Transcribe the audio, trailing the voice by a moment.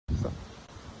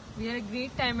We had a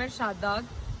great time at Shahdag.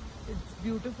 It's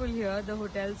beautiful here. The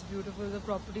hotel's beautiful. The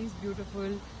property's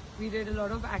beautiful. We did a lot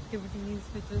of activities,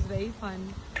 which was very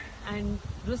fun. And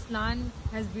Ruslan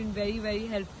has been very, very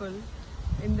helpful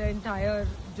in the entire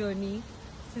journey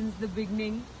since the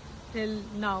beginning till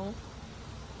now.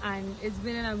 And it's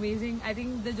been an amazing, I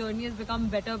think the journey has become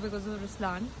better because of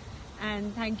Ruslan.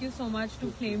 And thank you so much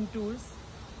to Flame Tours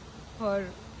for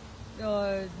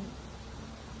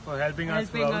helping us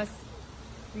out.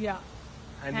 Yeah.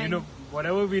 And you know,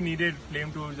 whatever we needed,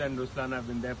 Flame Tours and Ruslan have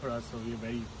been there for us. So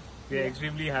we're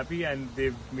extremely happy, and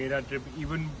they've made our trip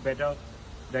even better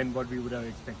than what we would have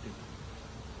expected.